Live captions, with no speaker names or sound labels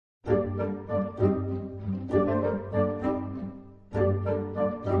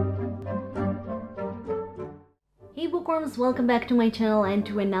Hey bookworms, welcome back to my channel and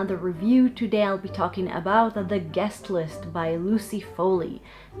to another review. Today I'll be talking about The Guest List by Lucy Foley.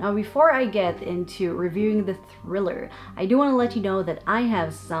 Now before I get into reviewing the thriller, I do want to let you know that I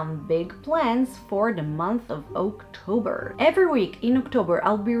have some big plans for the month of October. Every week in October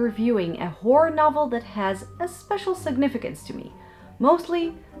I'll be reviewing a horror novel that has a special significance to me.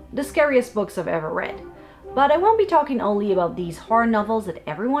 Mostly the scariest books I've ever read. But I won't be talking only about these horror novels that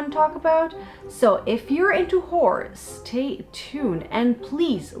everyone talk about, so if you're into horror, stay tuned and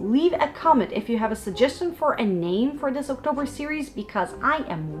please leave a comment if you have a suggestion for a name for this October series, because I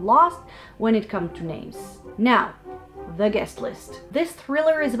am lost when it comes to names. Now, The Guest List. This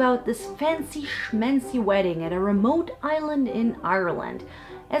thriller is about this fancy schmancy wedding at a remote island in Ireland.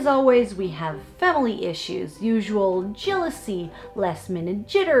 As always, we have family issues, usual jealousy, last-minute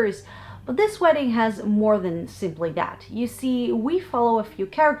jitters. But this wedding has more than simply that. You see, we follow a few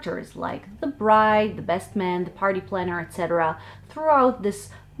characters like the bride, the best man, the party planner, etc. throughout this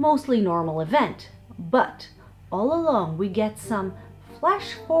mostly normal event. But all along we get some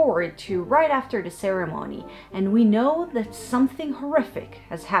flash forward to right after the ceremony, and we know that something horrific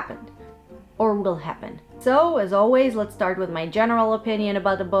has happened. Or will happen. So, as always, let's start with my general opinion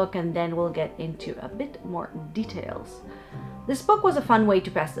about the book and then we'll get into a bit more details. This book was a fun way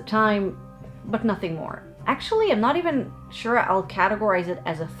to pass the time, but nothing more. Actually, I'm not even sure I'll categorize it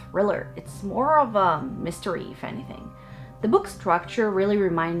as a thriller. It's more of a mystery, if anything. The book's structure really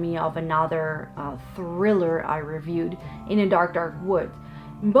reminds me of another thriller I reviewed, In a Dark, Dark Wood.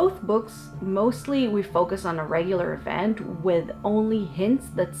 In both books, mostly we focus on a regular event with only hints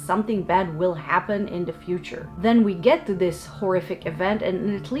that something bad will happen in the future. Then we get to this horrific event,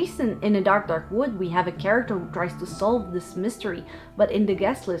 and at least in A Dark, Dark Wood, we have a character who tries to solve this mystery. But in The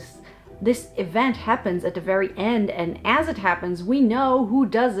Guest List, this event happens at the very end, and as it happens, we know who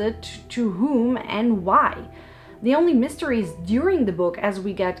does it, to whom, and why. The only mystery is during the book, as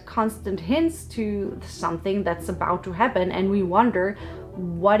we get constant hints to something that's about to happen and we wonder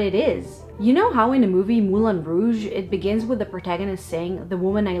what it is. You know how in the movie Moulin Rouge it begins with the protagonist saying, "The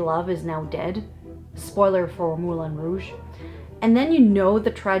woman I love is now dead"? Spoiler for Moulin Rouge. And then you know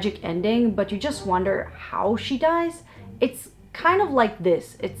the tragic ending, but you just wonder how she dies? It's kind of like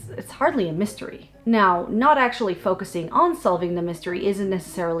this. It's hardly a mystery. Now, not actually focusing on solving the mystery isn't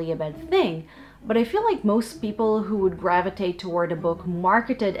necessarily a bad thing, but I feel like most people who would gravitate toward a book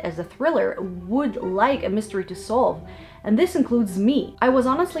marketed as a thriller would like a mystery to solve, and this includes me. I was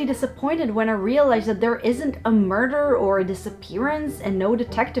honestly disappointed when I realized that there isn't a murder or a disappearance and no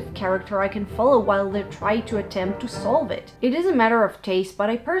detective character I can follow while they try to attempt to solve it. It is a matter of taste, but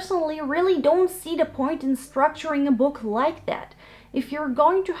I personally really don't see the point in structuring a book like that. If you're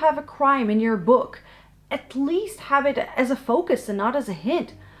going to have a crime in your book, at least have it as a focus and not as a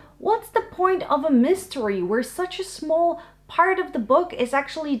hint. What's the point of a mystery where such a small part of the book is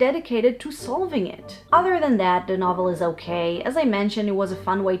actually dedicated to solving it? Other than that, the novel is okay. As I mentioned, it was a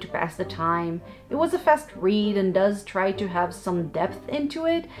fun way to pass the time. It was a fast read and does try to have some depth into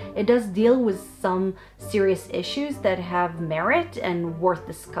it. It does deal with some serious issues that have merit and worth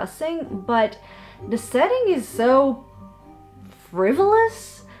discussing, but the setting is so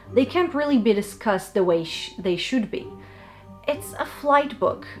frivolous, they can't really be discussed the way they should be. It's a flight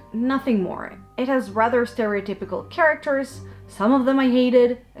book, nothing more. It has rather stereotypical characters, some of them I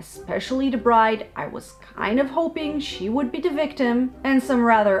hated, especially the bride. I was kind of hoping she would be the victim, and some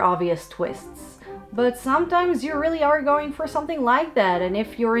rather obvious twists. But sometimes you really are going for something like that, and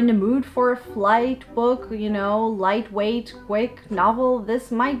if you're in the mood for a flight book, you know, lightweight, quick novel,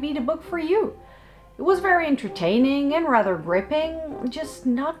 this might be the book for you. It was very entertaining and rather gripping, just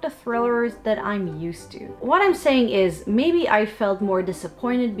not the thrillers that I'm used to. What I'm saying is, maybe I felt more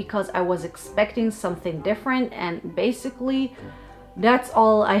disappointed because I was expecting something different, and basically, that's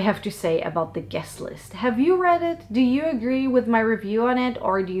all I have to say about The Guest List. Have you read it? Do you agree with my review on it,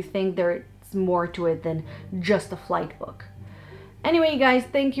 or do you think there's more to it than just a flight book? Anyway guys,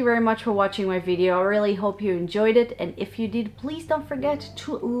 thank you very much for watching my video. I really hope you enjoyed it, and if you did, please don't forget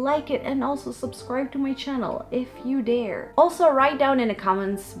to like it and also subscribe to my channel if you dare. Also, write down in the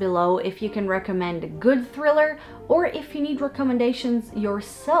comments below if you can recommend a good thriller or if you need recommendations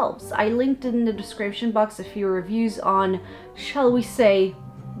yourselves. I linked in the description box a few reviews on, shall we say,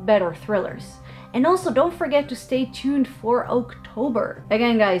 better thrillers. And also don't forget to stay tuned for October.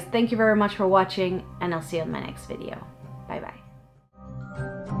 Again guys, thank you very much for watching, and I'll see you in my next video. Bye bye.